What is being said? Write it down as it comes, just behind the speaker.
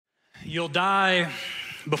You'll die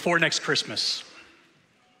before next Christmas.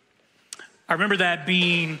 I remember that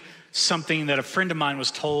being something that a friend of mine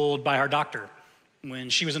was told by her doctor when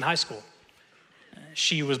she was in high school.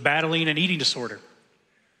 She was battling an eating disorder.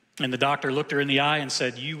 And the doctor looked her in the eye and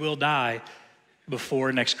said, "You will die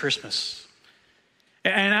before next Christmas."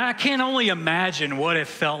 And I can only imagine what it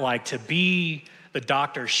felt like to be the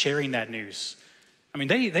doctor sharing that news. I mean,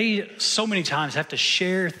 they so many times have to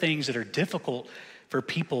share things that are difficult for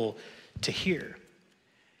people to hear.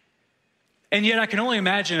 And yet I can only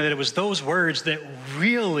imagine that it was those words that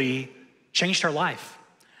really changed her life.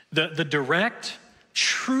 The direct,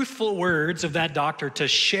 truthful words of that doctor to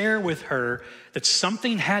share with her that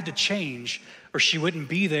something had to change or she wouldn't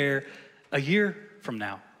be there a year from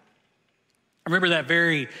now. I remember that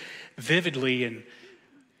very vividly, and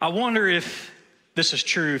I wonder if this is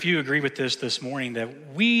true, if you agree with this morning,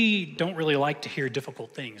 that we don't really like to hear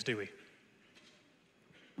difficult things, do we?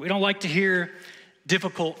 We don't like to hear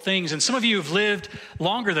difficult things. And some of you have lived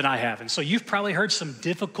longer than I have, and so you've probably heard some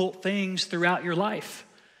difficult things throughout your life.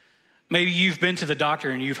 Maybe you've been to the doctor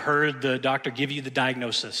and you've heard the doctor give you the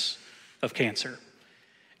diagnosis of cancer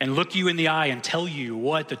and look you in the eye and tell you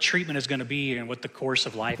what the treatment is going to be and what the course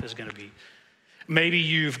of life is going to be. Maybe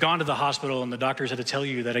you've gone to the hospital and the doctors had to tell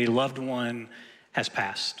you that a loved one has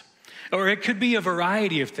passed. Or it could be a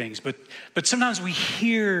variety of things, but sometimes we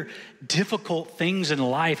hear difficult things in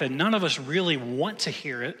life and none of us really want to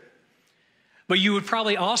hear it. But you would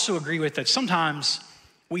probably also agree with that sometimes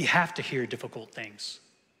we have to hear difficult things.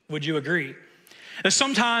 Would you agree? That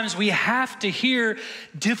sometimes we have to hear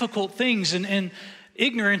difficult things, and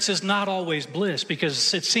ignorance is not always bliss,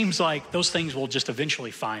 because it seems like those things will just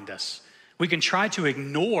eventually find us. We can try to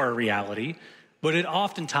ignore reality, but it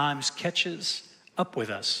oftentimes catches up with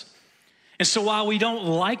us. And so while we don't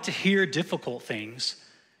like to hear difficult things,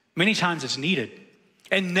 many times it's needed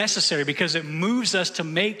and necessary because it moves us to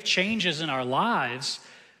make changes in our lives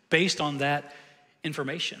based on that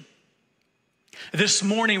information. This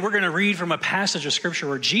morning, we're going to read from a passage of scripture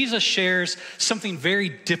where Jesus shares something very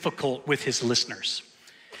difficult with his listeners.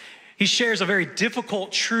 He shares a very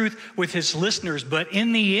difficult truth with his listeners, but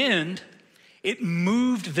in the end, it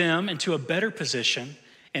moved them into a better position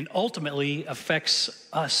and ultimately affects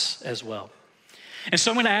us as well. And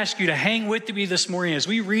so I'm going to ask you to hang with me this morning as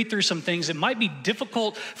we read through some things that might be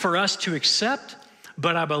difficult for us to accept,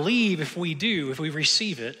 but I believe if we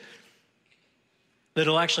receive it, that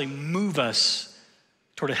it'll actually move us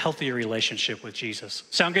toward a healthier relationship with Jesus.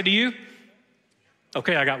 Sound good to you?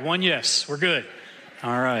 Okay, I got one yes. We're good.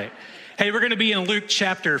 All right. Hey, we're going to be in Luke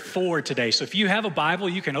chapter 4 today. So if you have a Bible,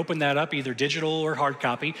 you can open that up, either digital or hard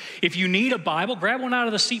copy. If you need a Bible, grab one out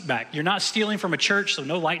of the seat back. You're not stealing from a church, so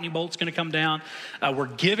no lightning bolt's going to come down. We're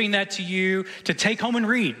giving that to you to take home and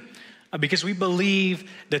read because we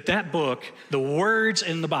believe that book, the words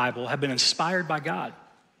in the Bible, have been inspired by God.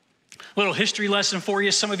 Little history lesson for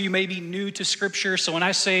you. Some of you may be new to Scripture, so when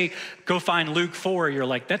I say go find Luke 4, you're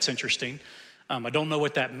like, that's interesting. I don't know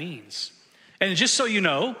what that means. And just so you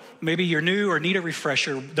know, maybe you're new or need a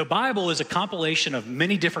refresher, the Bible is a compilation of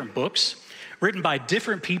many different books written by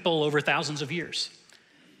different people over thousands of years.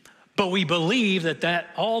 But we believe that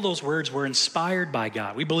all those words were inspired by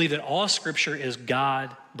God. We believe that all Scripture is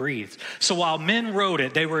God-breathed. So while men wrote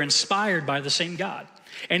it, they were inspired by the same God.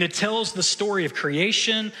 And it tells the story of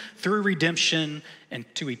creation through redemption and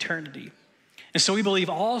to eternity. And so we believe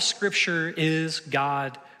all Scripture is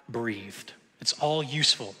God-breathed. It's all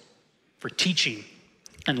useful for teaching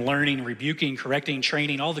and learning, rebuking, correcting,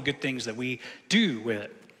 training, all the good things that we do with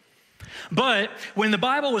it. But when the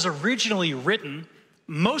Bible was originally written,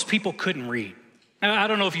 most people couldn't read. Now, I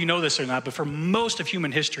don't know if you know this or not, but for most of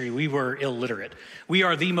human history, we were illiterate. We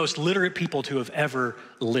are the most literate people to have ever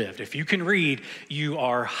lived. If you can read, you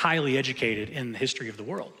are highly educated in the history of the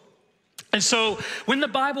world. And so when the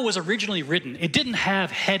Bible was originally written, it didn't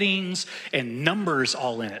have headings and numbers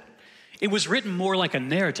all in it. It was written more like a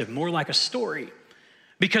narrative, more like a story,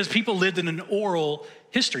 because people lived in an oral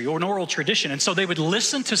history or an oral tradition. And so they would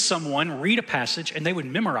listen to someone read a passage and they would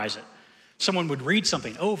memorize it. Someone would read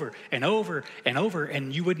something over and over and over,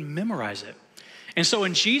 and you would memorize it. And so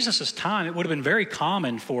in Jesus' time, it would have been very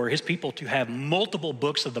common for his people to have multiple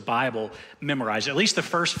books of the Bible memorized, at least the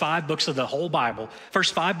first 5 books of the whole Bible,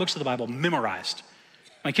 first 5 books of the Bible memorized.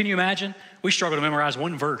 Like, can you imagine? We struggle to memorize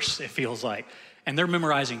one verse, it feels like. And they're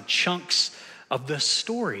memorizing chunks of the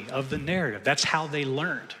story, of the narrative. That's how they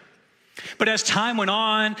learned. But as time went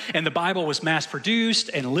on and the Bible was mass produced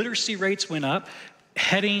and literacy rates went up,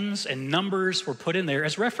 headings and numbers were put in there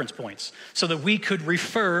as reference points so that we could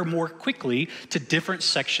refer more quickly to different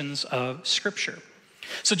sections of Scripture.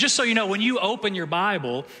 So just so you know, when you open your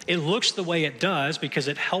Bible, it looks the way it does because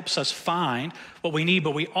it helps us find what we need,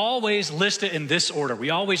 but we always list it in this order. We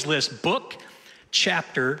always list book,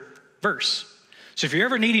 chapter, verse. So if you're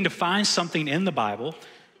ever needing to find something in the Bible,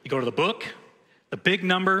 you go to the book, the big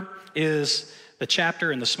number is the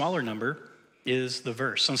chapter, and the smaller number is the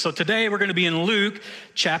verse. And so today we're going to be in Luke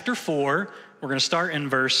chapter 4. We're going to start in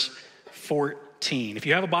verse 14. If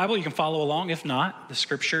you have a Bible, you can follow along. If not, the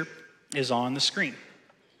scripture is on the screen.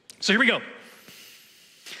 So here we go.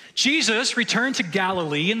 Jesus returned to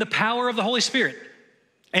Galilee in the power of the Holy Spirit,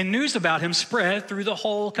 and news about him spread through the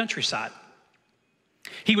whole countryside.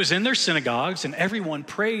 He was in their synagogues, and everyone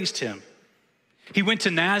praised him. He went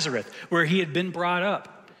to Nazareth, where he had been brought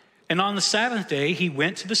up. And on the Sabbath day, he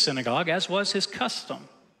went to the synagogue, as was his custom.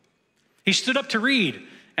 He stood up to read,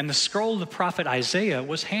 and the scroll of the prophet Isaiah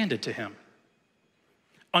was handed to him.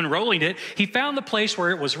 Unrolling it, he found the place where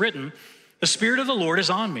it was written, "The Spirit of the Lord is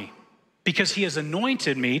on me, because he has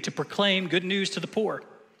anointed me to proclaim good news to the poor.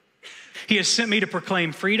 He has sent me to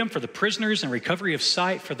proclaim freedom for the prisoners and recovery of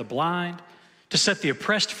sight for the blind, to set the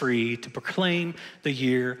oppressed free, to proclaim the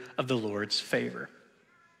year of the Lord's favor."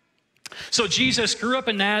 So Jesus grew up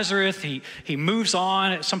in Nazareth. He moves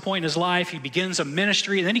on at some point in his life. He begins a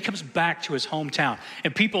ministry, and then he comes back to his hometown.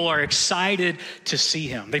 And people are excited to see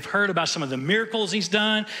him. They've heard about some of the miracles he's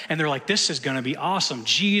done, and they're like, this is going to be awesome.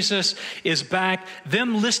 Jesus is back.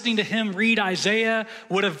 Them listening to him read Isaiah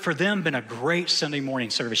would have, for them, been a great Sunday morning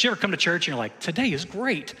service. You ever come to church and you're like, today is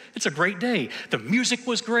great. It's a great day. The music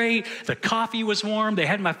was great. The coffee was warm. They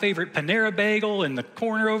had my favorite Panera bagel in the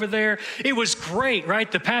corner over there. It was great,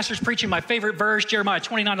 right? The pastor's preaching my favorite verse, Jeremiah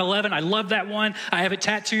 29:11. I love that one. I have it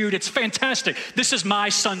tattooed. It's fantastic. This is my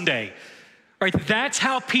Sunday, right? That's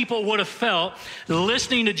how people would have felt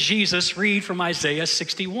listening to Jesus read from Isaiah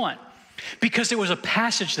 61, because it was a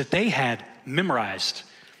passage that they had memorized,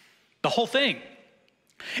 the whole thing.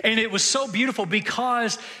 And it was so beautiful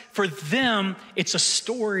because for them, it's a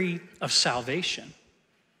story of salvation.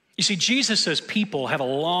 You see, Jesus' people have a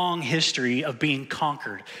long history of being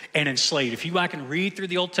conquered and enslaved. If you back and read through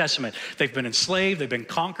the Old Testament, they've been enslaved, they've been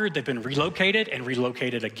conquered, they've been relocated and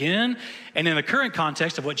relocated again. And in the current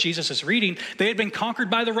context of what Jesus is reading, they had been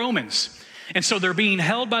conquered by the Romans. And so they're being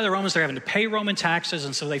held by the Romans, they're having to pay Roman taxes,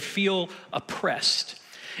 and so they feel oppressed.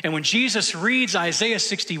 And when Jesus reads Isaiah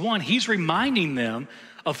 61, he's reminding them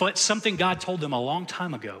of what something God told them a long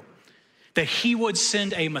time ago. That he would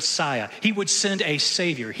send a Messiah. He would send a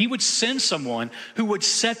Savior. He would send someone who would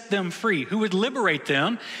set them free, who would liberate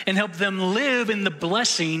them and help them live in the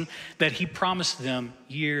blessing that he promised them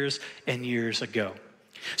years and years ago.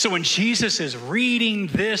 So when Jesus is reading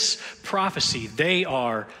this prophecy, they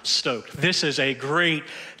are stoked. This is a great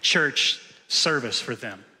church service for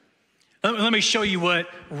them. Let me show you what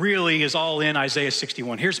really is all in Isaiah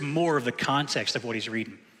 61. Here's more of the context of what he's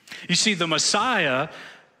reading. You see, the Messiah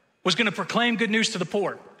was going to proclaim good news to the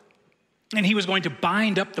poor. And he was going to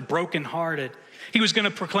bind up the brokenhearted. He was going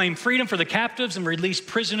to proclaim freedom for the captives and release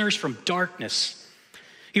prisoners from darkness.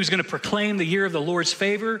 He was going to proclaim the year of the Lord's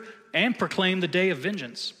favor and proclaim the day of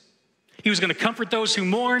vengeance. He was going to comfort those who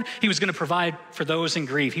mourn. He was going to provide for those in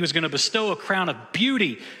grief. He was going to bestow a crown of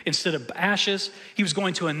beauty instead of ashes. He was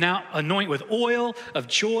going to anoint with oil of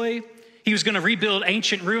joy. He was going to rebuild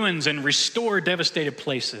ancient ruins and restore devastated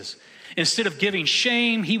places. Instead of giving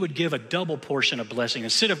shame, he would give a double portion of blessing.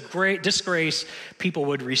 Instead of great disgrace, people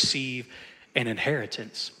would receive an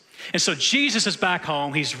inheritance. And so Jesus is back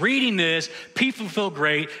home. He's reading this. People feel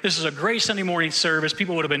great. This is a great Sunday morning service.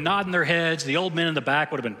 People would have been nodding their heads. The old men in the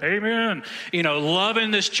back would have been, amen,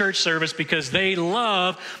 loving this church service because they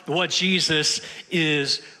love what Jesus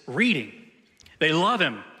is reading. They love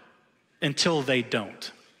him until they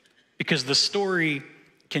don't, because the story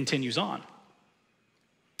continues on.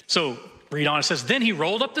 So read on, it says, then he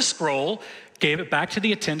rolled up the scroll, gave it back to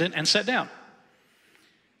the attendant, and sat down.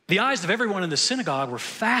 The eyes of everyone in the synagogue were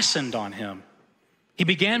fastened on him. He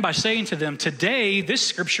began by saying to them, today this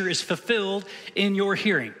scripture is fulfilled in your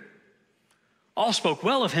hearing. All spoke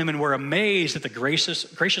well of him and were amazed at the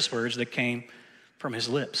gracious words that came from his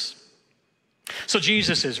lips. So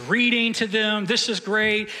Jesus is reading to them. This is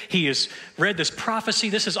great. He has read this prophecy.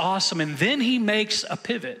 This is awesome. And then he makes a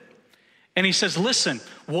pivot. And he says, listen,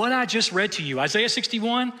 what I just read to you, Isaiah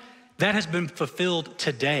 61, that has been fulfilled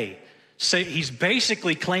today. So he's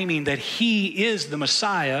basically claiming that he is the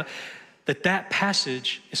Messiah that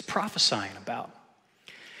passage is prophesying about.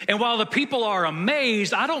 And while the people are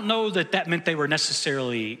amazed, I don't know that meant they were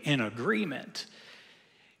necessarily in agreement.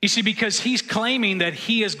 You see, because he's claiming that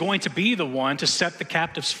he is going to be the one to set the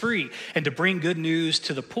captives free and to bring good news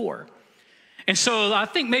to the poor. And so I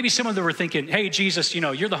think maybe some of them were thinking, hey, Jesus,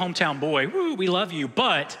 you're the hometown boy. Woo, we love you.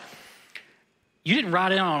 But you didn't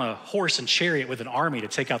ride in on a horse and chariot with an army to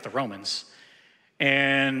take out the Romans.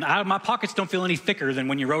 And my pockets don't feel any thicker than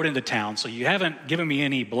when you rode into town, so you haven't given me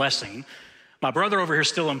any blessing. My brother over here is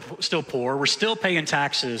still poor. We're still paying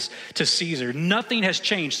taxes to Caesar. Nothing has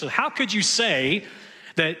changed. So how could you say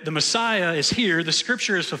that the Messiah is here, the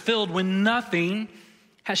scripture is fulfilled, when nothing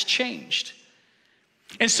has changed?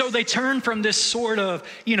 And so they turn from this sort of,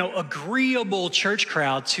 agreeable church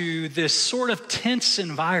crowd to this sort of tense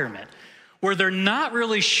environment where they're not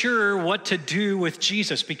really sure what to do with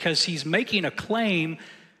Jesus because he's making a claim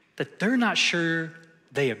that they're not sure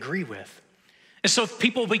they agree with. And so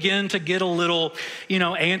people begin to get a little,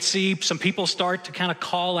 antsy. Some people start to kind of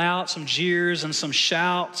call out some jeers and some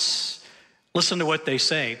shouts. Listen to what they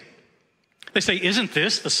say. They say, "Isn't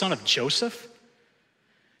this the son of Joseph?"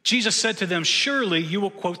 Jesus said to them, "Surely you will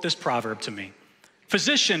quote this proverb to me.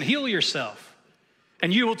 'Physician, heal yourself.'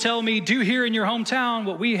 And you will tell me, 'Do here in your hometown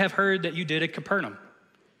what we have heard that you did at Capernaum.'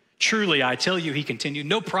 Truly, I tell you," he continued,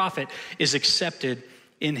 "no prophet is accepted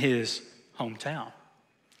in his hometown."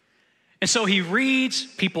 And so he reads,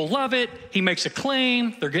 people love it, he makes a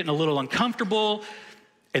claim, they're getting a little uncomfortable,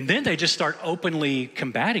 and then they just start openly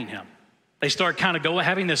combating him. They start kind of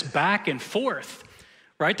having this back and forth,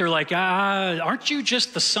 right? They're like, aren't you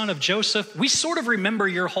just the son of Joseph? We sort of remember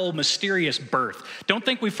your whole mysterious birth. Don't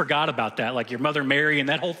think we forgot about that, like your mother Mary and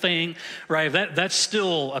that whole thing, right? That's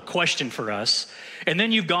still a question for us. And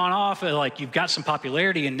then you've gone off, like you've got some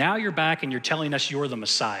popularity, and now you're back and you're telling us you're the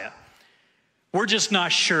Messiah. We're just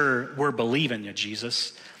not sure we're believing you,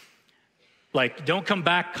 Jesus. Like, don't come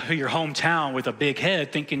back to your hometown with a big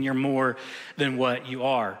head thinking you're more than what you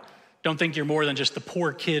are. Don't think you're more than just the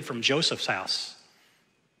poor kid from Joseph's house.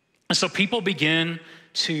 And so people begin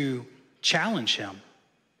to challenge him.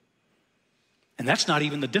 And that's not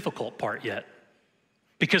even the difficult part yet.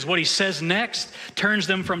 Because what he says next turns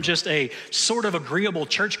them from just a sort of agreeable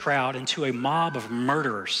church crowd into a mob of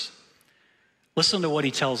murderers. Listen to what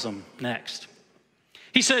he tells them next.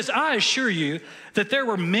 He says, "I assure you that there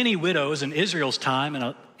were many widows in Israel's time,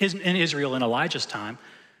 in Israel in Elijah's time,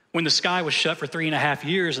 when the sky was shut for 3.5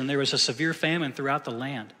 years and there was a severe famine throughout the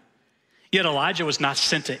land. Yet Elijah was not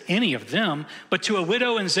sent to any of them, but to a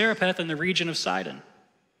widow in Zarephath in the region of Sidon.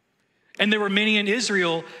 And there were many in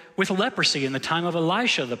Israel with leprosy in the time of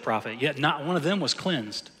Elisha the prophet, yet not one of them was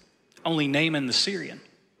cleansed, only Naaman the Syrian.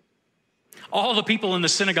 All the people in the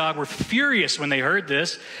synagogue were furious when they heard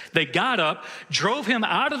this. They got up, drove him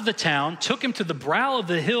out of the town, took him to the brow of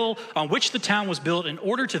the hill on which the town was built in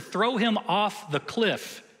order to throw him off the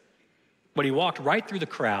cliff. But he walked right through the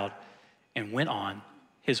crowd and went on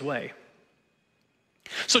his way."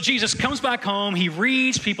 So Jesus comes back home, he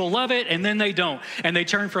reads, people love it, and then they don't. And they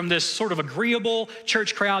turn from this sort of agreeable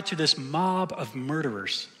church crowd to this mob of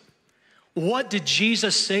murderers. What did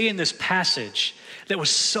Jesus say in this passage that was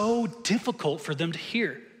so difficult for them to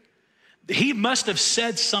hear? He must have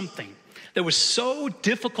said something that was so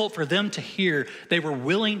difficult for them to hear, they were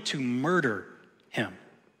willing to murder him.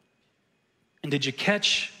 And did you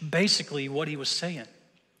catch basically what he was saying?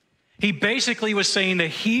 He basically was saying that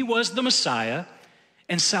he was the Messiah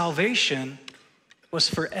and salvation was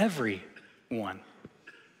for everyone.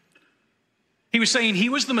 He was saying he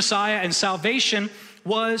was the Messiah and salvation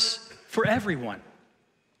was for everyone.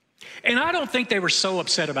 And I don't think they were so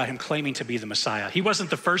upset about him claiming to be the Messiah. He wasn't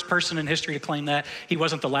the first person in history to claim that. He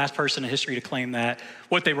wasn't the last person in history to claim that.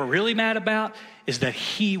 What they were really mad about is that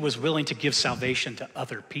he was willing to give salvation to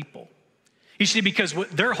other people. You see, because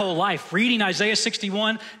their whole life, reading Isaiah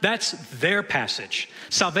 61, that's their passage.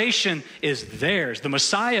 Salvation is theirs. The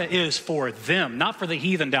Messiah is for them, not for the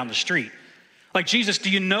heathen down the street. Like, Jesus, do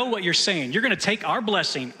you know what you're saying? You're going to take our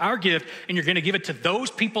blessing, our gift, and you're going to give it to those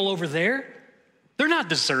people over there? They're not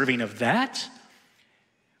deserving of that.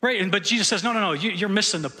 Right? But Jesus says, no, you're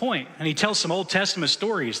missing the point. And he tells some Old Testament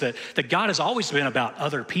stories that God has always been about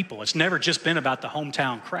other people. It's never just been about the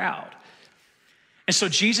hometown crowd. And so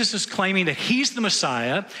Jesus is claiming that he's the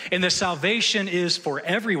Messiah and that salvation is for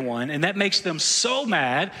everyone. And that makes them so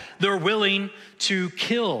mad, they're willing to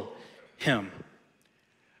kill him.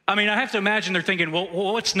 I mean, I have to imagine they're thinking, well,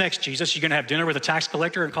 what's next, Jesus? You're going to have dinner with a tax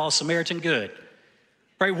collector and call a Samaritan good?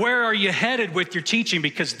 Right? Where are you headed with your teaching?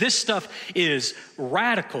 Because this stuff is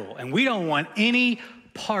radical and we don't want any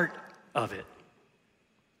part of it.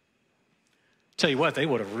 Tell you what, they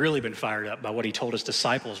would have really been fired up by what he told his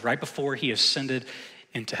disciples right before he ascended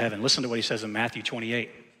into heaven. Listen to what he says in Matthew 28.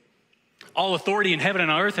 "All authority in heaven and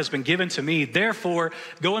on earth has been given to me. Therefore,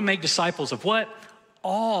 go and make disciples of" what?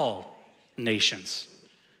 "All nations,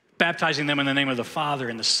 baptizing them in the name of the Father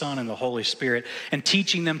and the Son and the Holy Spirit, and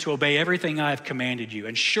teaching them to obey everything I have commanded you.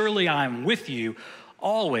 And surely I am with you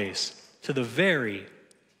always to the very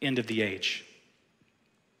end of the age.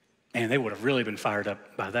 And they would have really been fired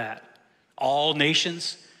up by that. All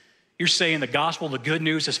nations, you're saying the gospel, the good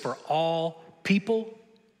news is for all people.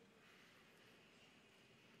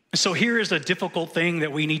 And so here is a difficult thing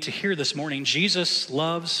that we need to hear this morning. Jesus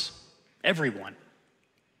loves everyone.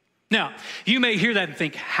 Now, you may hear that and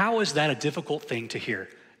think, how is that a difficult thing to hear?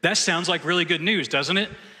 That sounds like really good news, doesn't it?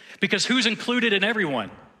 Because who's included in everyone?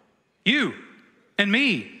 You and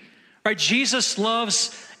me, right? Jesus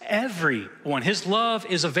loves everyone. His love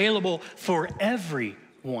is available for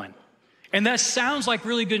everyone. And that sounds like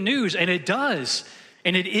really good news, and it does,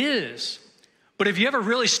 and it is. But have you ever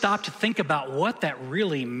really stopped to think about what that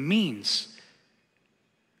really means?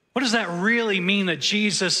 What does that really mean that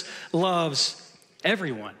Jesus loves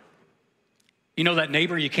everyone? You know that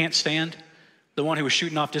neighbor you can't stand? The one who was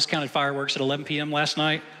shooting off discounted fireworks at 11 p.m. last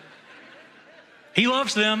night? He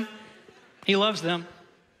loves them. He loves them.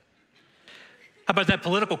 How about that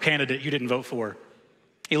political candidate you didn't vote for?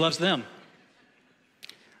 He loves them.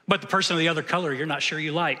 But the person of the other color you're not sure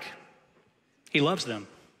you like, he loves them.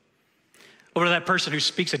 Or that person who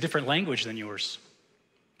speaks a different language than yours,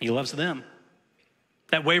 he loves them.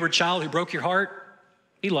 That wayward child who broke your heart,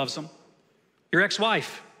 he loves them. Your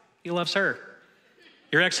ex-wife, he loves her.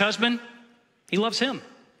 Your ex-husband, he loves him.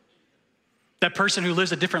 That person who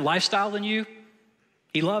lives a different lifestyle than you,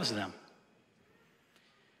 he loves them.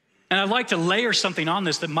 And I'd like to layer something on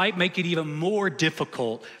this that might make it even more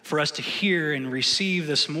difficult for us to hear and receive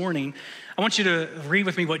this morning. I want you to read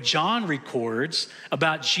with me what John records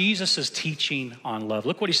about Jesus' teaching on love.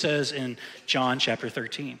 Look what he says in John chapter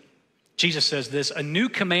 13. Jesus says this, "A new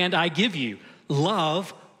command I give you,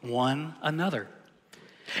 love one another.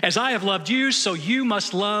 As I have loved you, so you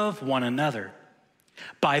must love one another.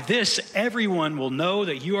 By this, everyone will know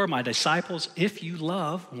that you are my disciples if you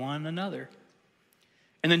love one another."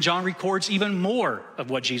 And then John records even more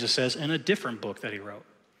of what Jesus says in a different book that he wrote.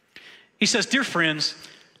 He says, "Dear friends,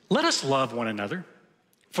 let us love one another,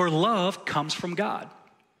 for love comes from God.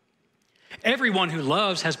 Everyone who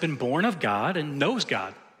loves has been born of God and knows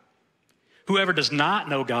God. Whoever does not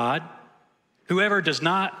know God, whoever does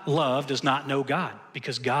not love does not know God,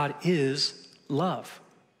 because God is love.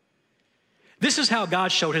 This is how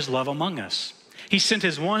God showed his love among us. He sent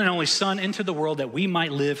his one and only Son into the world that we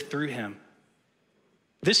might live through him.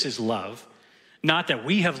 This is love, not that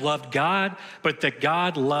we have loved God, but that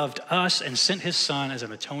God loved us and sent his Son as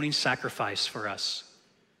an atoning sacrifice for us.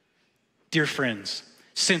 Dear friends,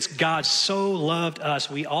 since God so loved us,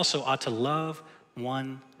 we also ought to love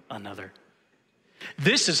one another.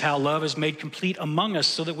 This is how love is made complete among us,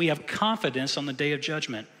 so that we have confidence on the day of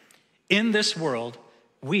judgment. In this world,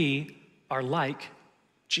 we are like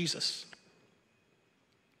Jesus."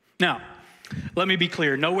 Now, let me be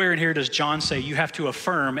clear. Nowhere in here does John say you have to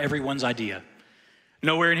affirm everyone's idea.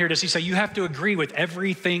 Nowhere in here does he say you have to agree with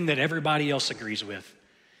everything that everybody else agrees with.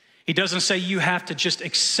 He doesn't say you have to just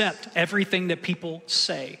accept everything that people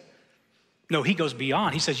say. No, he goes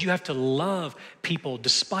beyond. He says you have to love people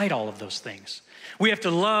despite all of those things. We have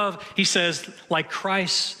to love, he says, like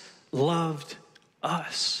Christ loved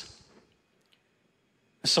us.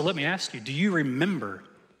 So let me ask you, do you remember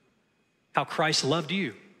how Christ loved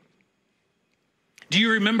you? Do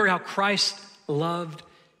you remember how Christ loved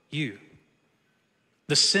you?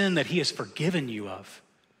 The sin that he has forgiven you of,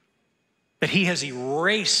 that he has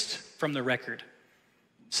erased from the record.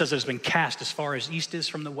 It says it has been cast as far as east is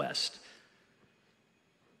from the west.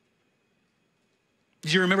 Do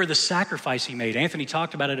you remember the sacrifice he made? Anthony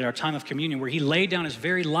talked about it at our time of communion, where he laid down his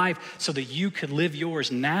very life so that you could live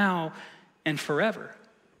yours now and forever.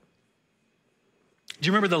 Do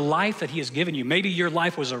you remember the life that he has given you? Maybe your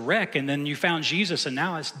life was a wreck and then you found Jesus and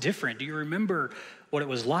now it's different. Do you remember what it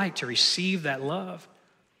was like to receive that love?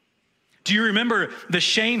 Do you remember the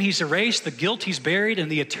shame he's erased, the guilt he's buried,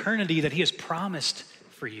 and the eternity that he has promised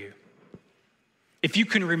for you? If you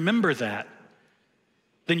can remember that,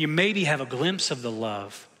 then you maybe have a glimpse of the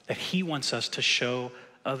love that he wants us to show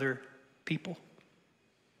other people.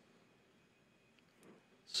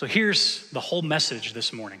 So here's the whole message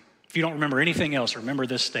this morning. If you don't remember anything else, remember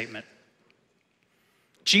this statement.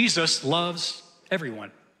 Jesus loves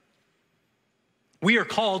everyone. We are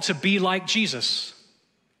called to be like Jesus.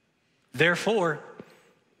 Therefore,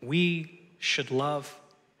 we should love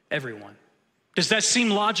everyone. Does that seem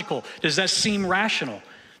logical? Does that seem rational?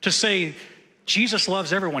 To say Jesus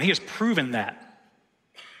loves everyone, he has proven that.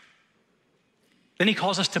 Then he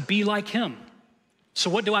calls us to be like him. So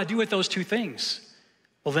what do I do with those two things?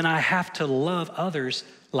 Well, then I have to love others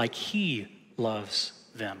like he loves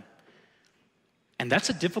them. And that's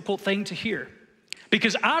a difficult thing to hear.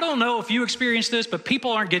 Because I don't know if you experience this, but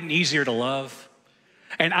people aren't getting easier to love.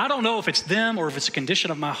 And I don't know if it's them or if it's a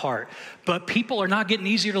condition of my heart, but people are not getting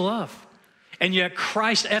easier to love. And yet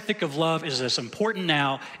Christ's ethic of love is as important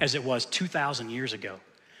now as it was 2,000 years ago.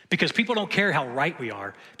 Because people don't care how right we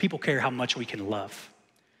are, people care how much we can love.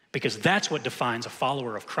 Because that's what defines a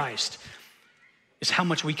follower of Christ, is how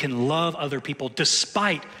much we can love other people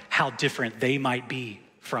despite how different they might be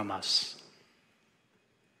from us.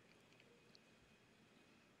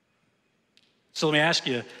 So let me ask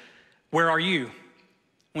you, where are you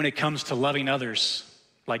when it comes to loving others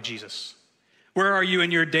like Jesus? Where are you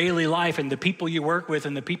in your daily life and the people you work with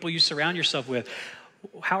and the people you surround yourself with?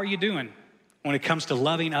 How are you doing when it comes to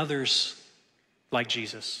loving others like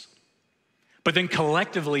Jesus? But then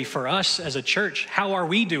collectively for us as a church, how are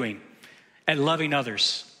we doing at loving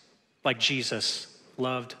others like Jesus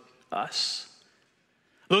loved us?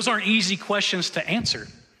 Those aren't easy questions to answer.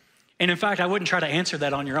 And in fact, I wouldn't try to answer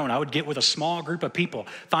that on your own. I would get with a small group of people,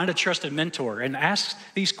 find a trusted mentor, and ask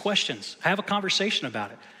these questions. Have a conversation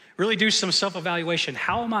about it. Really do some self-evaluation.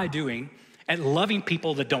 How am I doing at loving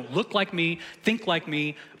people that don't look like me, think like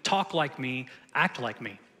me, talk like me, act like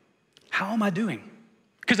me? How am I doing?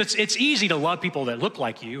 Because it's easy to love people that look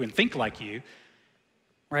like you and think like you,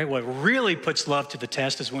 right? What really puts love to the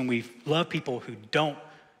test is when we love people who don't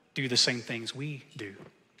do the same things we do.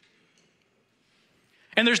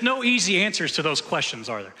 And there's no easy answers to those questions,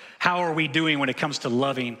 are there? How are we doing when it comes to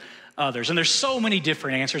loving others? And there's so many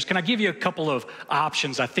different answers. Can I give you a couple of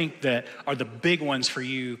options I think that are the big ones for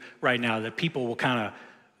you right now that people will kind of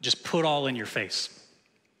just put all in your face,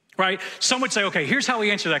 right? Some would say, okay, here's how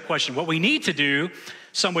we answer that question. What we need to do,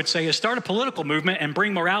 some would say, is start a political movement and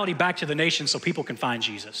bring morality back to the nation so people can find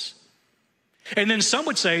Jesus. And then some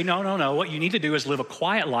would say, no. What you need to do is live a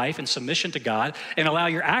quiet life in submission to God and allow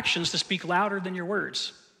your actions to speak louder than your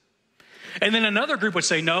words. And then another group would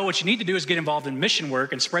say, no, what you need to do is get involved in mission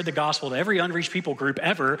work and spread the gospel to every unreached people group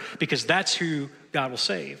ever, because that's who God will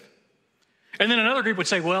save. And then another group would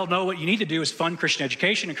say, well, no, what you need to do is fund Christian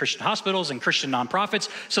education and Christian hospitals and Christian nonprofits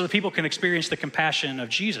so that people can experience the compassion of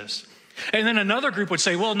Jesus. And then another group would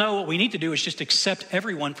say, well, no, what we need to do is just accept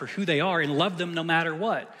everyone for who they are and love them no matter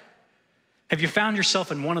what. Have you found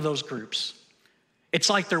yourself in one of those groups? It's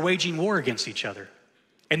like they're waging war against each other.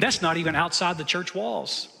 And that's not even outside the church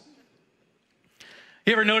walls.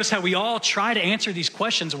 You ever notice how we all try to answer these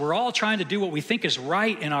questions? We're all trying to do what we think is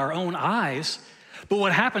right in our own eyes. But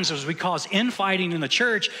what happens is we cause infighting in the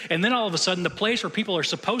church, and then all of a sudden the place where people are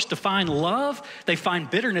supposed to find love, they find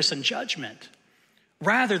bitterness and judgment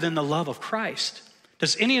rather than the love of Christ.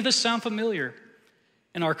 Does any of this sound familiar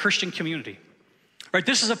in our Christian community? Right,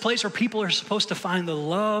 this is a place where people are supposed to find the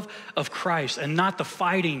love of Christ and not the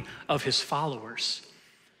fighting of his followers.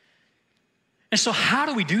 And so how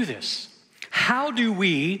do we do this? How do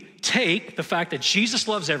we take the fact that Jesus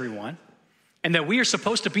loves everyone and that we are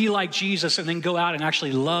supposed to be like Jesus and then go out and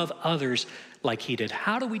actually love others like he did?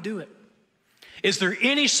 How do we do it? Is there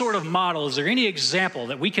any sort of model, is there any example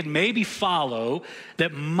that we can maybe follow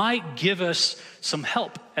that might give us some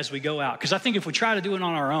help as we go out? Because I think if we try to do it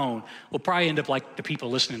on our own, we'll probably end up like the people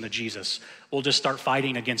listening to Jesus. We'll just start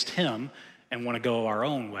fighting against him and want to go our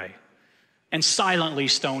own way and silently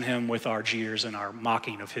stone him with our jeers and our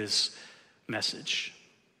mocking of his message.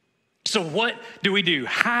 So what do we do?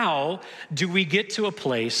 How do we get to a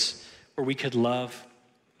place where we could love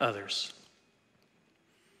others?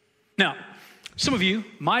 Now, some of you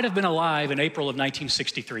might have been alive in April of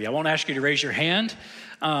 1963. I won't ask you to raise your hand.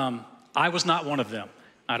 I was not one of them.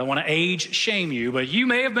 I don't want to age shame you, but you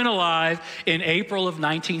may have been alive in April of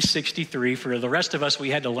 1963. For the rest of us, we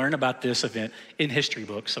had to learn about this event in history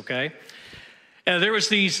books, okay? There was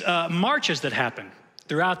these marches that happened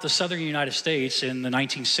throughout the southern United States in the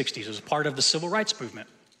 1960s. It was part of the civil rights movement.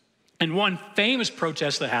 And one famous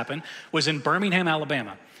protest that happened was in Birmingham,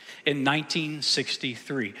 Alabama, in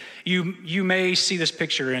 1963. You may see this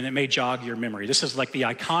picture and it may jog your memory. This is like the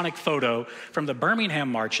iconic photo from the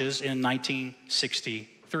Birmingham marches in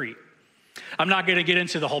 1963. I'm not going to get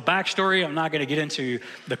into the whole backstory. I'm not going to get into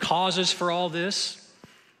the causes for all this.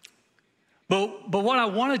 But what I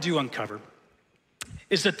want to do uncover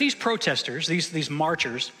is that these protesters, these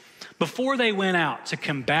marchers, before they went out to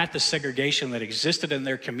combat the segregation that existed in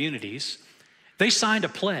their communities, they signed a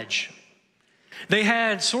pledge. They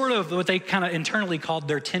had sort of what they kind of internally called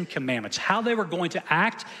their 10 commandments, how they were going to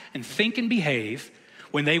act and think and behave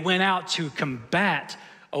when they went out to combat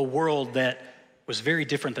a world that was very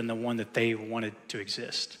different than the one that they wanted to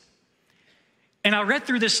exist. And I read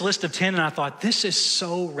through this list of 10 and I thought, this is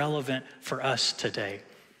so relevant for us today.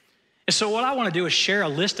 And so what I want to do is share a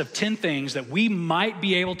list of 10 things that we might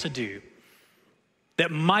be able to do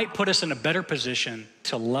that might put us in a better position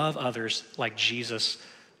to love others like Jesus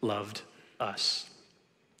loved us.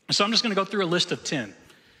 And so I'm just going to go through a list of 10.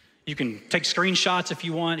 You can take screenshots if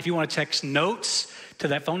you want. If you want to text notes to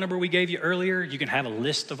that phone number we gave you earlier, you can have a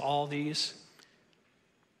list of all these.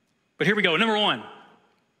 But here we go. Number 1,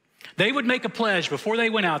 they would make a pledge before they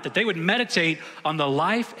went out that they would meditate on the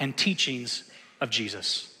life and teachings of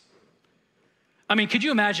Jesus. I mean, could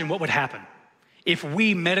you imagine what would happen if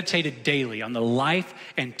we meditated daily on the life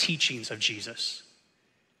and teachings of Jesus?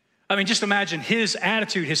 I mean, just imagine his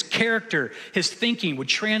attitude, his character, his thinking would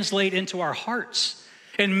translate into our hearts.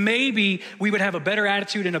 And maybe we would have a better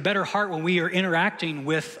attitude and a better heart when we are interacting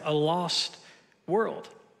with a lost world.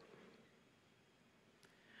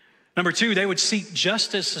 Number 2, they would seek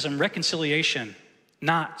justice and reconciliation,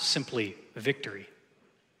 not simply victory.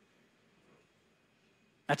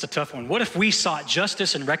 That's a tough one. What if we sought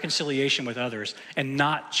justice and reconciliation with others and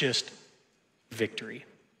not just victory?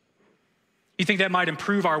 You think that might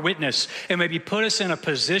improve our witness and maybe put us in a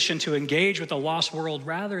position to engage with the lost world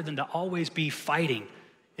rather than to always be fighting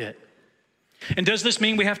it? And does this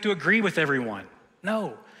mean we have to agree with everyone?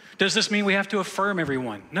 No. Does this mean we have to affirm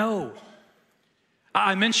everyone? No.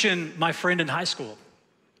 I mentioned my friend in high school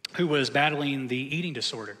who was battling the eating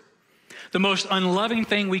disorder. The most unloving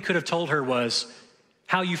thing we could have told her was,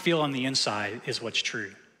 how you feel on the inside is what's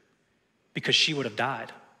true, because she would have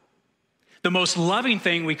died. The most loving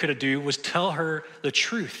thing we could have done was tell her the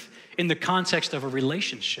truth in the context of a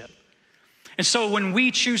relationship. And so when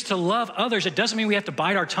we choose to love others, it doesn't mean we have to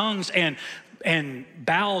bite our tongues and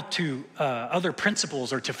bow to other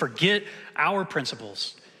principles or to forget our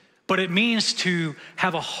principles. But it means to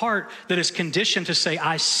have a heart that is conditioned to say,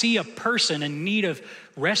 I see a person in need of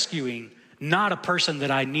rescuing, not a person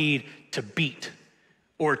that I need to beat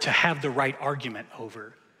or to have the right argument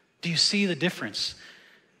over. Do you see the difference?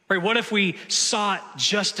 Right? What if we sought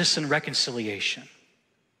justice and reconciliation?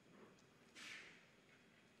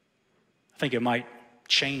 I think it might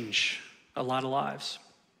change a lot of lives.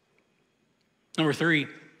 Number 3,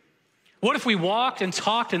 what if we walked and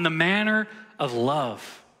talked in the manner of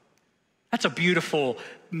love? That's a beautiful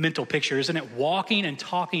mental picture, isn't it? Walking and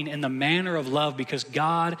talking in the manner of love, because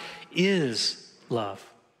God is love.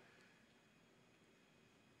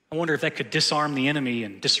 I wonder if that could disarm the enemy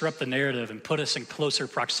and disrupt the narrative and put us in closer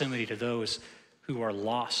proximity to those who are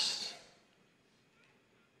lost.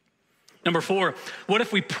 Number 4, what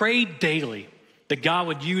if we prayed daily that God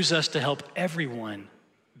would use us to help everyone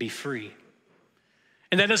be free?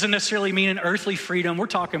 And that doesn't necessarily mean an earthly freedom. We're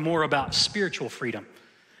talking more about spiritual freedom,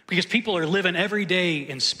 because people are living every day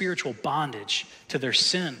in spiritual bondage to their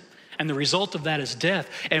sin. And the result of that is death.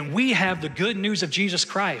 And we have the good news of Jesus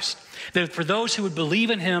Christ, that for those who would believe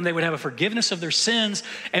in him, they would have a forgiveness of their sins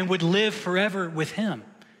and would live forever with him.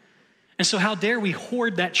 And so how dare we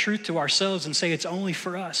hoard that truth to ourselves and say it's only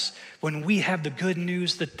for us, when we have the good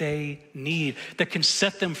news that they need, that can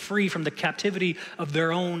set them free from the captivity of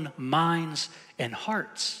their own minds and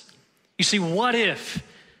hearts. You see, what if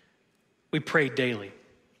we prayed daily?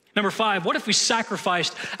 Number 5, what if we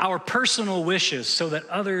sacrificed our personal wishes so that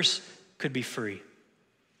others could be free?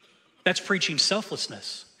 That's preaching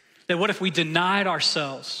selflessness. That what if we denied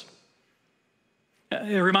ourselves?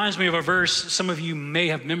 It reminds me of a verse some of you may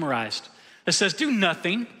have memorized that says, do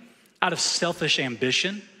nothing out of selfish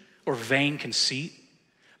ambition or vain conceit,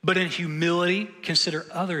 but in humility consider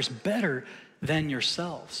others better than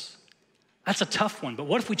yourselves. That's a tough one, but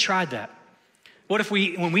what if we tried that? What if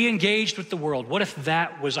when we engaged with the world, what if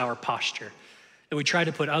that was our posture? That we tried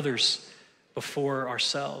to put others before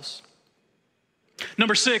ourselves?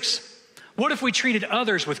 Number 6, what if we treated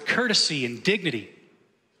others with courtesy and dignity,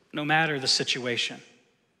 no matter the situation?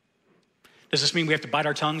 Does this mean we have to bite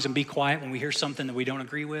our tongues and be quiet when we hear something that we don't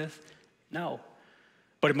agree with? No.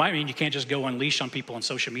 But it might mean you can't just go unleash on people on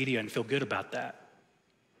social media and feel good about that.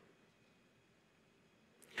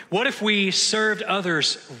 What if we served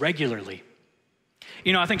others regularly?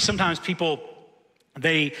 You know, I think sometimes people,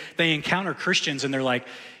 they encounter Christians and they're like,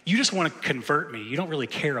 you just want to convert me. You don't really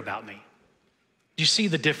care about me. Do you see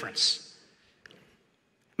the difference?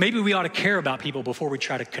 Maybe we ought to care about people before we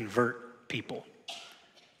try to convert people.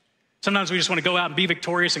 Sometimes we just want to go out and be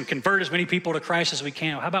victorious and convert as many people to Christ as we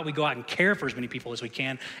can. How about we go out and care for as many people as we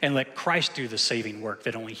can and let Christ do the saving work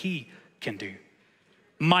that only he can do?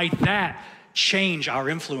 Might that change our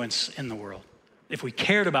influence in the world if we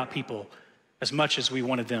cared about people as much as we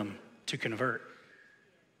wanted them to convert?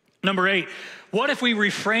 Number 8, what if we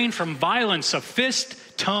refrain from violence of fist,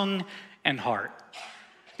 tongue, and heart?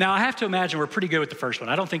 Now, I have to imagine we're pretty good with the first one.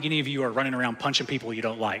 I don't think any of you are running around punching people you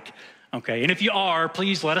don't like. okay? And if you are,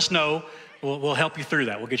 please let us know. We'll help you through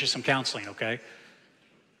that. We'll get you some counseling, okay?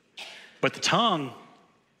 But the tongue,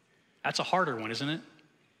 that's a harder one, isn't it?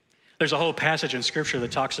 There's a whole passage in Scripture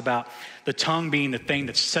that talks about the tongue being the thing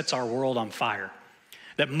that sets our world on fire.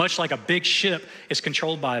 That much like a big ship is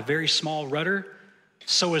controlled by a very small rudder,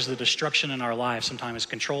 so is the destruction in our lives sometimes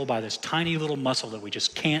controlled by this tiny little muscle that we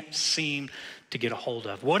just can't seem to get a hold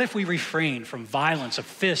of. What if we refrain from violence of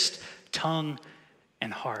fist, tongue,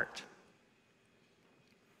 and heart?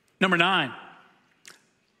 Number 9,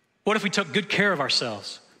 what if we took good care of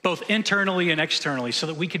ourselves, both internally and externally, so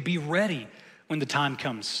that we could be ready when the time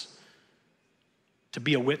comes to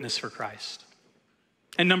be a witness for Christ?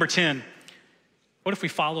 And number 10, what if we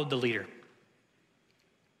followed the leader?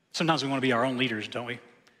 Sometimes we want to be our own leaders, don't we?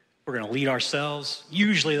 We're going to lead ourselves.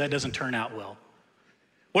 Usually that doesn't turn out well.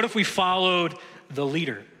 What if we followed the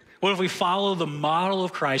leader? What if we follow the model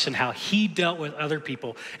of Christ and how he dealt with other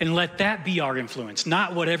people and let that be our influence?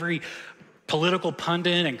 Not what every political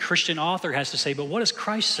pundit and Christian author has to say, but what does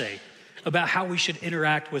Christ say about how we should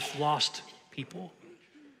interact with lost people?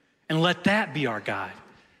 And let that be our guide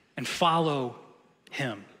and follow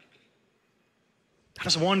him. I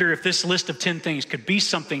just wonder if this list of 10 things could be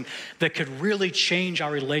something that could really change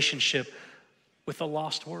our relationship with the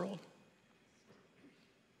lost world.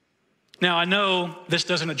 Now, I know this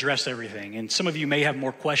doesn't address everything, and some of you may have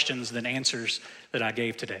more questions than answers that I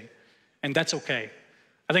gave today, and that's okay.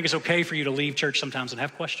 I think it's okay for you to leave church sometimes and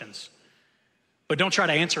have questions, but don't try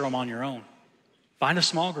to answer them on your own. Find a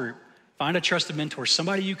small group, find a trusted mentor,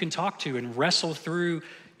 somebody you can talk to and wrestle through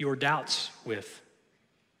your doubts with.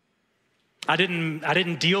 I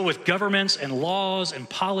didn't deal with governments and laws and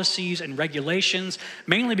policies and regulations,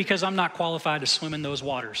 mainly because I'm not qualified to swim in those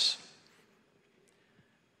waters.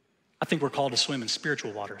 I think we're called to swim in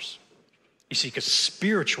spiritual waters. You see, because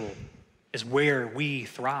spiritual is where we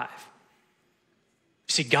thrive.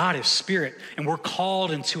 You see, God is spirit, and we're called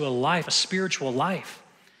into a spiritual life.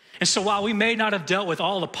 And so while we may not have dealt with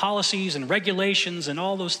all the policies and regulations and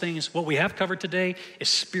all those things, what we have covered today is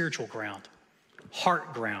spiritual ground,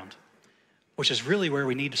 heart ground, which is really where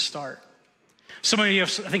we need to start. I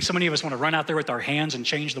think so many of us want to run out there with our hands and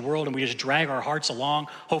change the world, and we just drag our hearts along.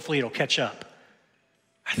 Hopefully it'll catch up.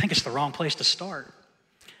 I think it's the wrong place to start.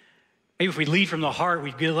 Maybe if we lead from the heart,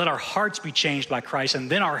 we let our hearts be changed by Christ,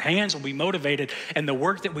 and then our hands will be motivated, and the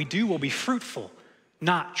work that we do will be fruitful,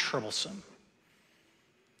 not troublesome.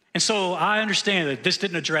 And so I understand that this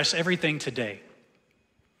didn't address everything today.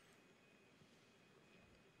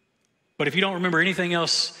 But if you don't remember anything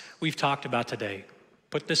else we've talked about today,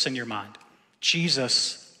 put this in your mind.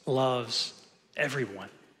 Jesus loves everyone.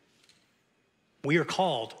 We are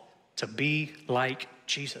called to be like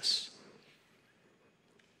Jesus.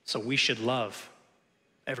 So we should love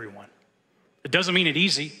everyone. It doesn't mean it's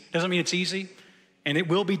easy. It doesn't mean it's easy, and it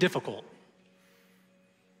will be difficult.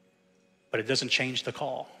 But it doesn't change the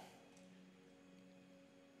call.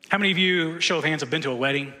 How many of you, show of hands, have been to a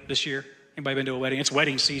wedding this year? Anybody been to a wedding? It's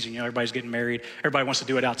wedding season, everybody's getting married. Everybody wants to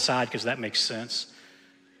do it outside because that makes sense.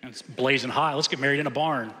 And it's blazing hot. Let's get married in a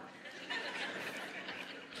barn.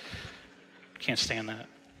 Can't stand that.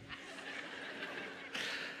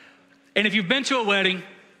 And if you've been to a wedding,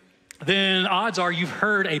 then odds are you've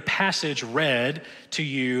heard a passage read to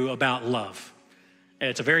you about love.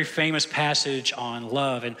 It's a very famous passage on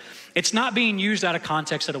love, and it's not being used out of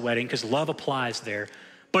context at a wedding because love applies there.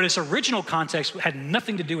 But its original context had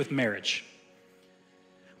nothing to do with marriage.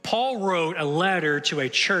 Paul wrote a letter to a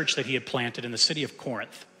church that he had planted in the city of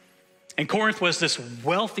Corinth. And Corinth was this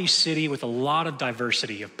wealthy city with a lot of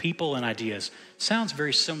diversity of people and ideas. Sounds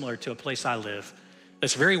very similar to a place I live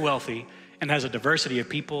that's very wealthy and has a diversity of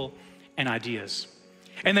people and ideas.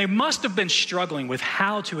 And they must have been struggling with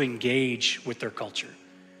how to engage with their culture,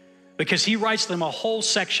 because he writes them a whole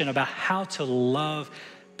section about how to love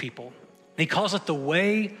people. And he calls it the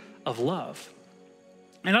way of love.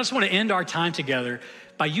 And I just want to end our time together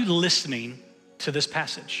by you listening to this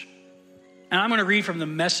passage. And I'm going to read from the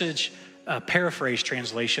Message paraphrase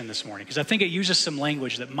translation this morning, because I think it uses some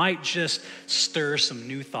language that might just stir some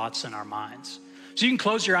new thoughts in our minds. So you can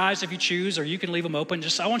close your eyes if you choose, or you can leave them open.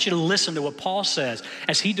 I want you to listen to what Paul says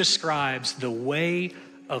as he describes the way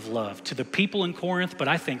of love to the people in Corinth, but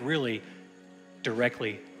I think really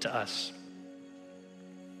directly to us.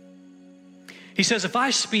 He says, if I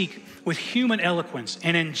speak with human eloquence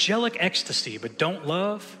and angelic ecstasy, but don't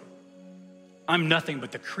love, I'm nothing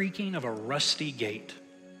but the creaking of a rusty gate.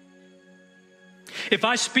 If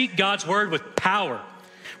I speak God's word with power,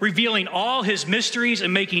 revealing all his mysteries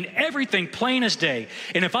and making everything plain as day,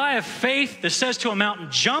 and if I have faith that says to a mountain,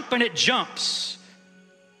 jump, and it jumps,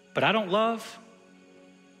 but I don't love,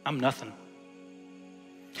 I'm nothing.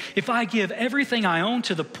 If I give everything I own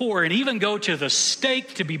to the poor and even go to the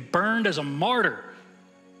stake to be burned as a martyr,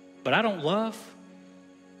 but I don't love,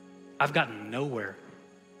 I've gotten nowhere.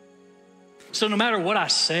 So no matter what I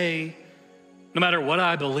say, no matter what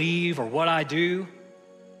I believe or what I do,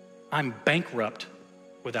 I'm bankrupt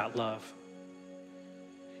without love.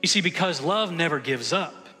 You see, because love never gives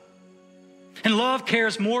up. And love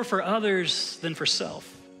cares more for others than for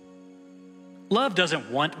self. Love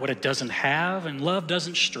doesn't want what it doesn't have, and love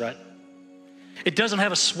doesn't strut. It doesn't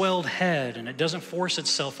have a swelled head, and it doesn't force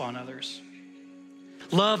itself on others.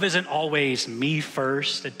 Love isn't always me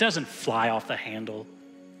first. It doesn't fly off the handle.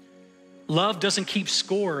 Love doesn't keep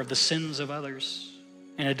score of the sins of others,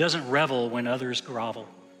 and it doesn't revel when others grovel.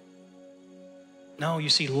 No, you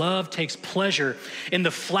see, love takes pleasure in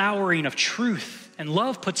the flowering of truth, and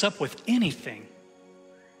love puts up with anything.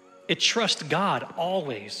 It trusts God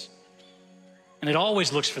always, and it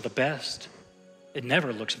always looks for the best. It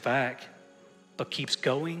never looks back, but keeps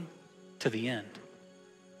going to the end.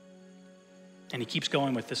 And he keeps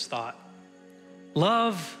going with this thought: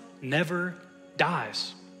 love never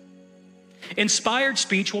dies. Inspired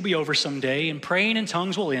speech will be over someday, and praying in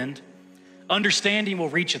tongues will end. Understanding will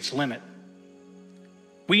reach its limit.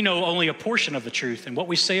 We know only a portion of the truth, and what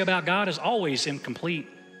we say about God is always incomplete.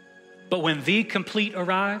 But when the complete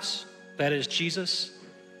arrives, that is Jesus,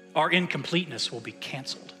 our incompleteness will be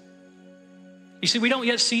canceled. You see, we don't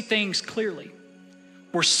yet see things clearly.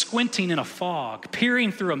 We're squinting in a fog,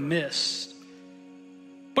 peering through a mist.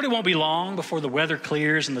 But it won't be long before the weather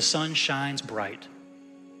clears and the sun shines bright.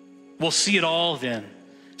 We'll see it all then,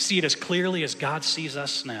 see it as clearly as God sees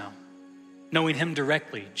us now, knowing him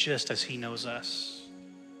directly just as he knows us.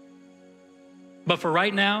 But for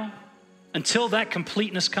right now, until that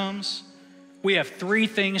completeness comes, we have three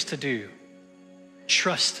things to do.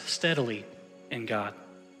 Trust steadily in God,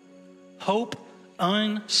 hope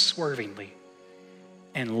unswervingly,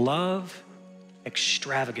 and love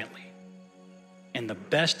extravagantly. And the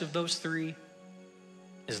best of those three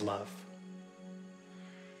is love.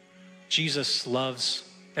 Jesus loves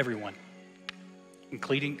everyone,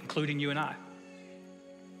 including you and I.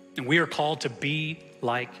 And we are called to be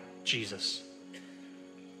like Jesus.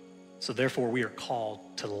 So therefore, we are called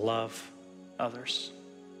to love others.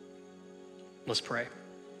 Let's pray.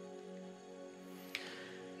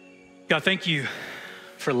 God, thank you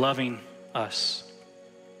for loving us.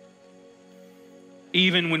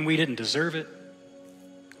 Even when we didn't deserve it,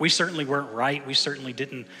 we certainly weren't right. We certainly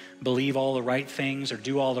didn't believe all the right things or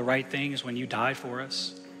do all the right things when you died for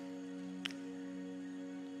us.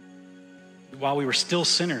 While we were still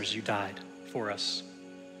sinners, you died for us.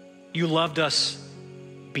 You loved us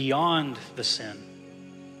beyond the sin.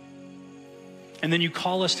 And then you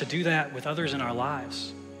call us to do that with others in our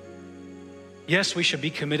lives. Yes, we should be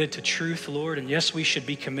committed to truth, Lord, and yes, we should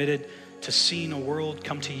be committed to seeing a world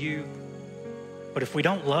come to you. But if we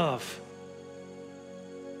don't love,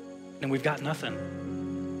 then we've got nothing.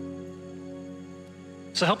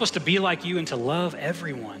 So help us to be like you and to love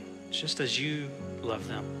everyone just as you love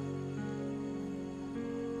them.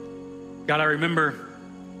 God, I remember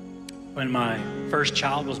when my first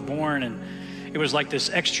child was born, and it was like this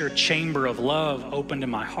extra chamber of love opened in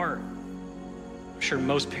my heart. I'm sure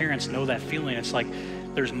most parents know that feeling. It's like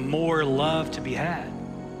there's more love to be had.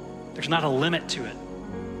 There's not a limit to it.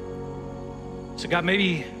 So God,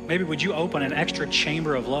 maybe would you open an extra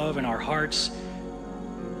chamber of love in our hearts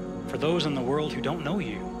for those in the world who don't know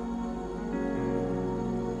you?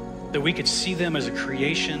 That we could see them as a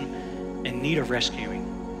creation in need of rescuing,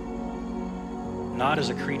 not as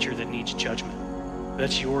a creature that needs judgment.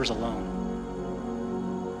 That's yours alone.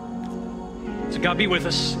 So God, be with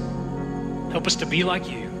us. Help us to be like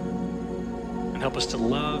you, and help us to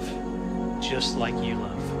love just like you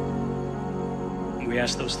love. And we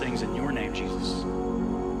ask those things in your name, Jesus.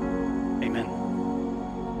 Amen.